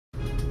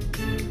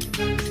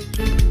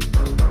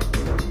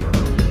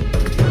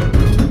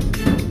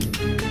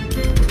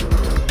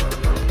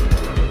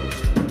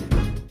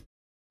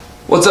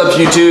What's up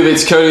YouTube?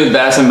 It's Cody with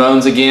Bass and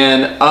Bones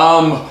again.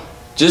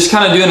 Just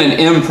kind of doing an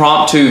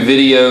impromptu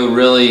video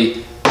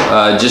really.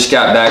 Just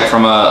got back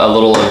from a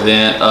little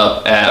event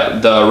up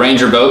at the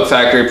Ranger Boat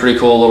Factory. Pretty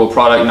cool little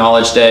product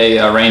knowledge day,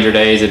 Ranger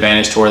Days,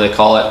 Advantage Tour they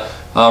call it.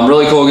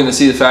 Really cool getting to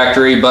see the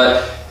factory,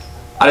 but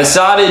I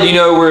decided, you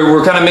know,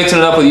 we're kind of mixing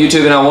it up with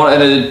YouTube and I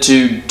wanted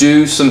to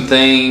do some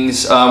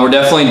things. We're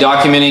definitely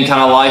documenting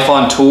kind of life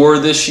on tour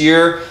this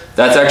year.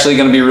 That's actually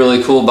going to be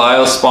really cool.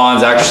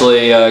 BioSpawn's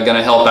actually going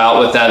to help out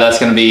with that. That's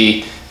going to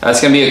be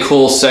a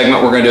cool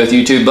segment we're going to do with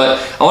YouTube. But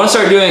I want to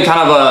start doing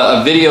kind of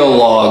a video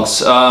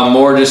logs,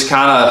 more just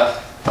kind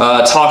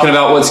of talking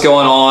about what's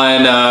going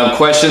on,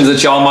 questions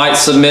that y'all might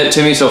submit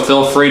to me. So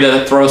feel free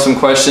to throw some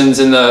questions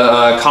in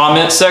the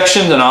comment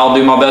section and I'll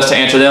do my best to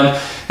answer them.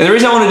 And the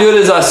reason I want to do it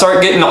is I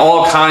start getting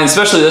all kinds,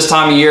 especially this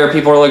time of year,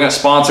 people are looking at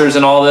sponsors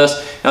and all this.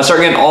 And I start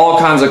getting all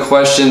kinds of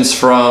questions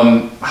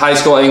from high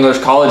school anglers,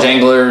 college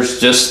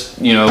anglers,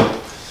 just, you know,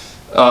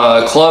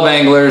 club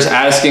anglers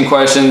asking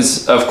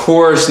questions. Of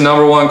course,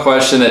 number one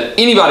question that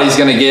anybody's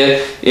going to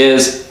get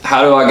is,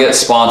 how do I get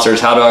sponsors?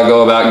 How do I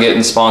go about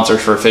getting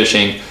sponsors for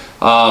fishing?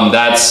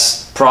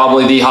 That's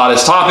probably the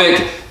hottest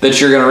topic that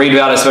you're going to read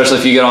about, especially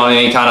if you get on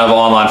any kind of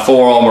online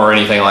forum or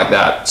anything like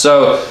that.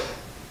 So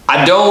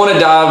I don't want to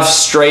dive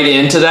straight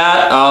into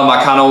that.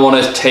 I kind of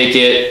want to take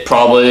it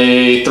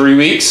probably 3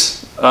 weeks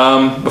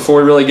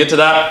before we really get to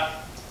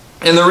that.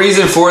 And the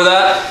reason for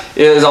that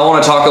is I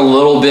want to talk a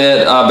little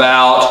bit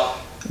about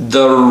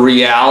the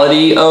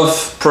reality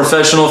of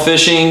professional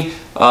fishing,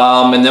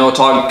 and then we'll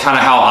talk kind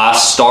of how I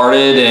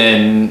started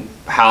and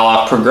how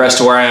I've progressed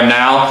to where I am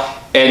now,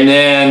 and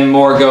then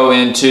more go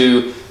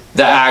into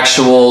the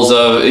actuals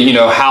of, you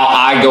know, how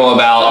I go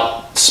about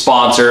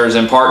sponsors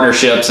and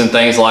partnerships and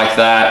things like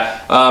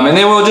that, and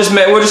then we'll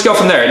just go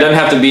from there. It doesn't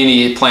have to be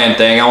any planned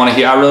thing.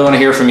 I really want to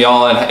hear from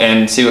y'all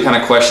and see what kind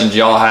of questions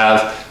y'all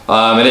have,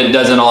 and it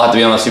doesn't all have to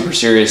be on a super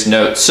serious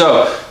note.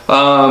 So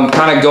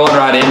kind of going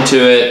right into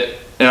it,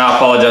 and I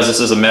apologize, this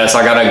is a mess.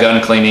 I got a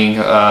gun cleaning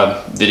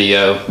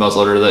video,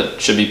 muzzleloader, that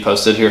should be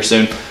posted here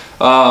soon.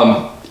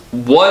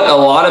 What a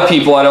lot of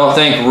people I don't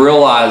think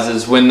realize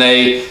is when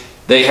they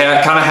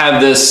kind of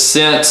have this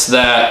sense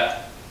that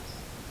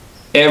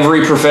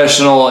every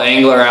professional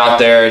angler out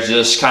there is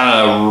just kind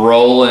of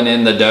rolling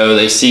in the dough.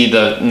 They see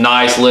the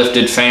nice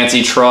lifted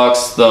fancy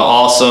trucks, the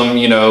awesome,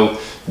 you know,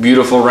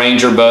 beautiful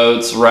Ranger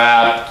boats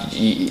wrapped,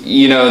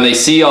 you know, and they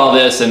see all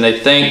this and they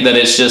think that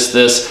it's just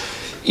this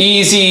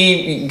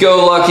easy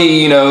go lucky,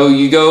 you know,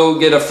 you go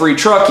get a free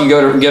truck, you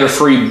go to get a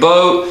free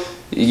boat,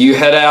 you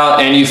head out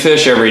and you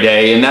fish every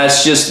day, and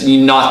that's just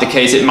not the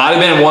case. It might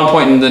have been at one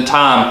point in the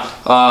time,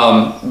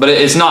 but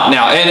it's not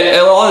now. And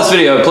on this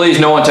video, please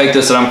no one take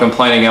this that I'm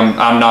complaining.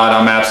 I'm not.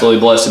 I'm absolutely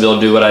blessed to be able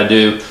to do what I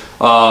do,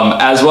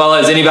 as well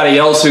as anybody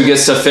else who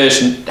gets to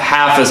fish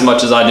half as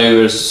much as I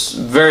do is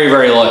very,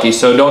 very lucky.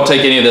 So don't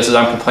take any of this as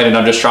I'm complaining.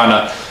 I'm just trying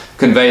to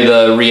convey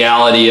the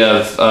reality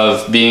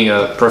of being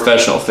a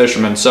professional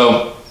fisherman.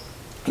 So,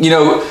 you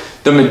know,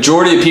 the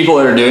majority of people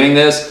that are doing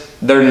this,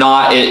 they're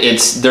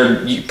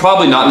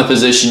probably not in the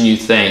position you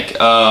think.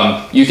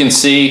 You can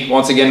see,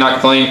 once again, not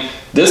complaining,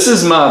 this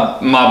is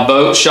my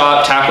boat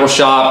shop, tackle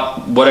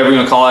shop, whatever you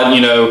want to call it.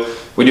 You know,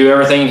 we do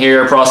everything in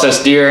here,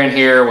 process deer in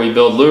here, we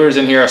build lures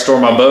in here, I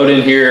store my boat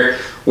in here,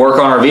 work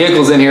on our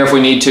vehicles in here if we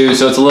need to.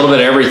 So it's a little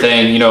bit of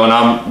everything, you know, and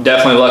I'm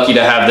definitely lucky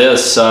to have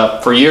this.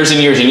 For years and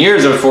years and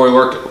years before we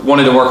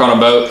wanted to work on a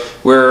boat,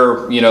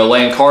 we're, you know,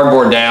 laying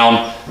cardboard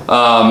down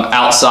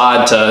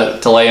outside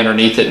to lay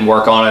underneath it and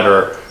work on it,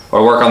 or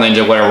work on the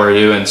engine, whatever we're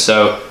doing.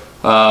 So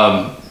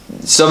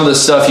some of the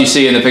stuff you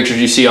see in the pictures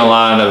you see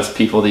online of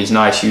people, these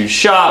nice huge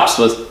shops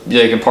with,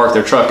 they can park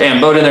their truck and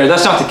boat in there,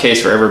 that's not the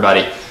case for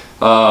everybody.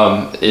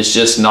 It's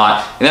just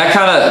not. And that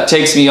kind of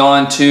takes me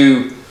on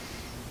to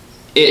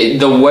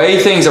the way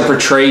things are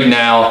portrayed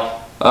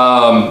now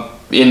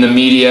in the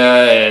media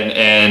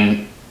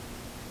and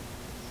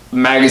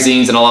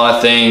magazines and a lot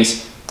of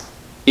things.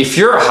 If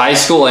you're a high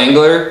school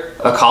angler,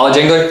 a college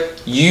angler,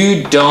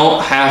 you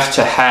don't have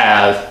to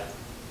have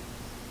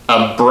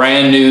a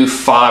brand new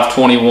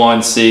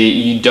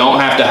 521C. You don't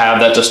have to have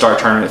that to start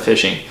tournament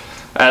fishing.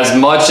 As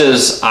much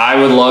as I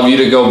would love you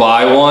to go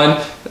buy one,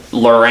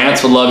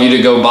 Lowrance would love you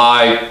to go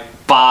buy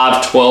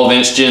 5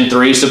 12-inch Gen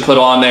 3s to put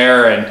on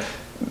there, and,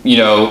 you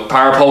know,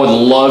 Power Pole would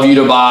love you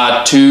to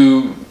buy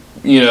 2,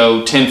 you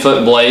know,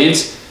 10-foot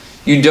blades.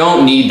 You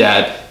don't need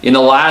that. In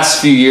the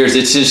last few years,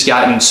 it's just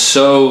gotten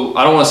so,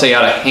 I don't want to say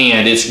out of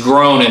hand, it's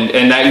grown,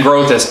 and that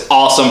growth is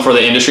awesome for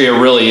the industry. It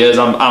really is.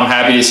 I'm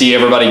happy to see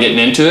everybody getting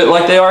into it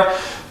like they are,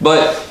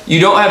 but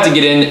you don't have to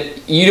get in,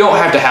 you don't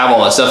have to have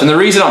all that stuff. And the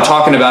reason I'm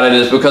talking about it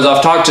is because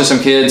I've talked to some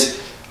kids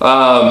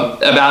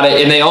about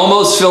it, and they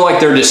almost feel like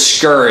they're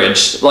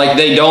discouraged, like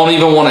they don't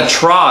even want to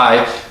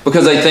try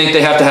because they think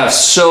they have to have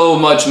so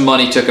much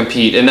money to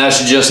compete, and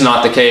that's just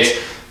not the case.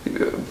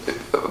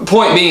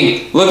 Point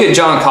being, look at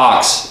John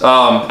Cox.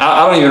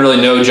 I don't even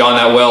really know John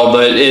that well,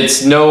 but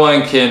it's, no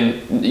one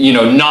can, you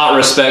know, not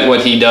respect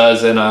what he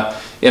does in an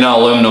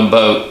aluminum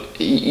boat.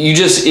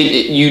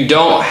 you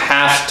don't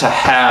have to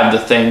have the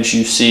things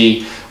you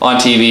see on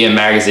TV and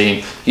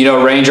magazine. You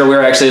know, Ranger, we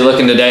were actually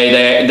looking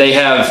today, they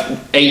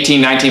have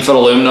 18, 19 foot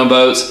aluminum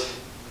boats,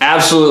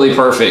 absolutely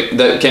perfect,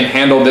 that can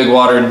handle big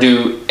water and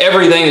do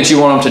everything that you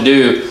want them to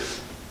do.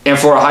 And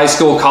for a high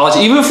school, college,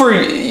 even for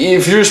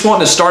if you're just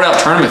wanting to start out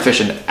tournament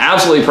fishing,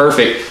 absolutely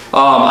perfect.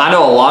 I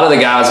know a lot of the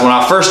guys, when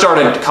I first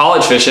started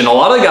college fishing, a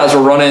lot of the guys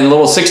were running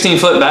little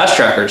 16-foot bass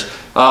trackers,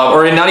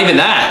 or not even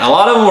that. A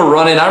lot of them were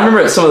running, I remember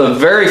at some of the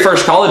very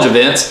first college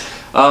events,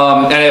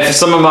 and if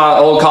some of my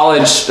old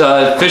college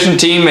fishing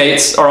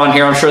teammates are on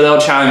here, I'm sure they'll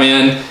chime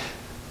in,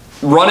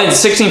 running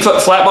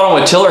 16-foot flat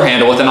bottom with tiller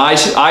handle with an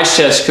ice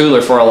chest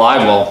cooler for a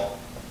live well.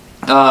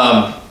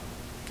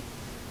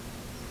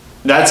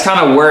 That's kind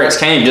of where it's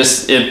came,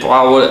 just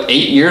what,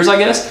 8 years, I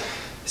guess?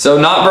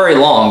 So not very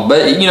long,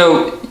 but you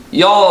know,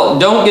 y'all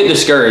don't get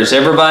discouraged.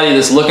 Everybody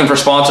that's looking for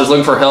sponsors,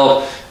 looking for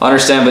help,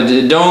 understand,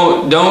 but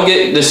don't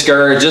get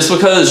discouraged just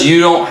because you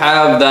don't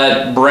have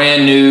that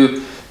brand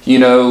new, you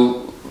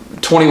know,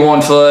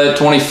 21 foot,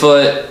 20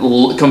 foot,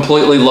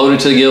 completely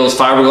loaded to the gills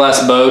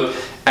fiberglass boat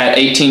at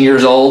 18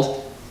 years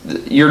old.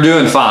 You're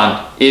doing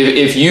fine.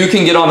 If you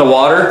can get on the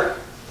water,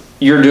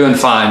 you're doing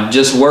fine.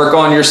 Just work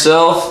on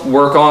yourself,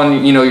 work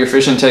on, you know, your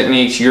fishing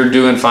techniques. You're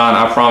doing fine.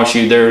 I promise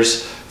you,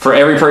 for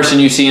every person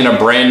you see in a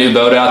brand new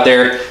boat out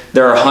there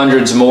are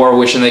hundreds more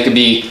wishing they could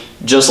be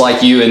just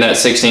like you in that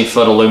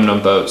 16-foot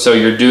aluminum boat. So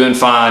you're doing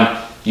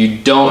fine. You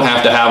don't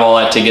have to have all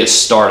that to get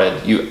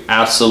started. You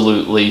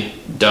absolutely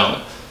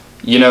don't.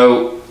 You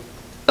know,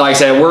 like I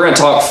said, we're going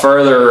to talk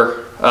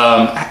further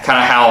kind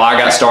of how I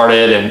got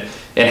started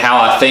and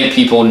how I think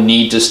people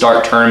need to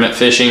start tournament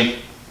fishing.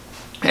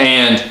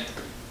 And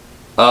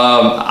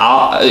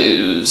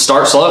I'll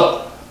start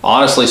slow.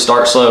 Honestly,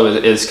 start slow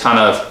is kind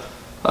of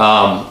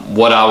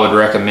what I would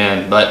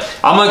recommend. But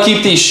I'm gonna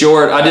keep these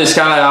short.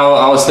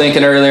 I was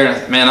thinking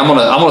earlier, man, I'm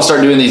gonna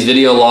start doing these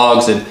video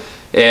logs, and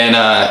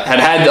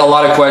had a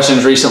lot of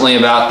questions recently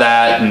about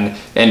that,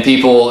 and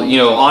people, you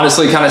know,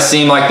 honestly kind of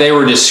seem like they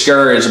were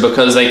discouraged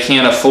because they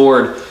can't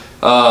afford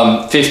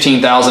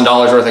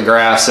 $15,000 worth of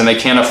graphs, and they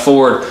can't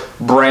afford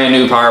brand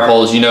new power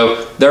poles. You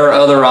know, there are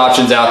other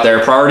options out there.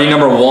 Priority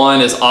number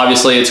one is,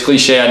 obviously, it's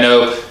cliche, I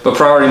know, but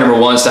priority number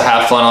one is to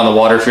have fun on the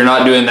water. If you're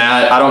not doing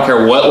that, I don't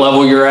care what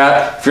level you're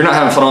at, if you're not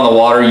having fun on the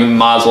water, you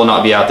might as well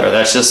not be out there.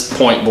 That's just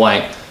point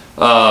blank.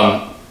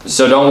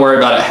 So don't worry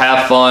about it.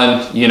 Have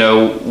fun, you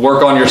know,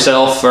 work on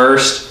yourself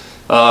first,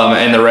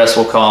 and the rest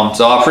will come.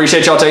 So I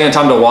appreciate y'all taking the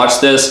time to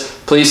watch this.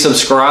 Please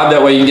subscribe,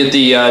 that way you can get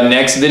the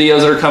next videos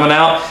that are coming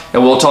out,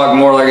 and we'll talk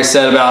more, like I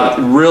said, about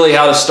really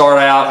how to start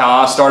out,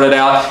 how I started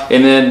out,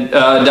 and then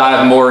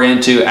dive more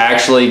into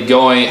actually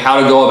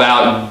how to go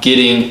about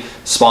getting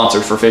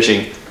sponsored for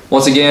fishing.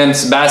 Once again,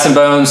 it's Bass and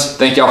Bones.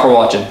 Thank y'all for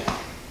watching.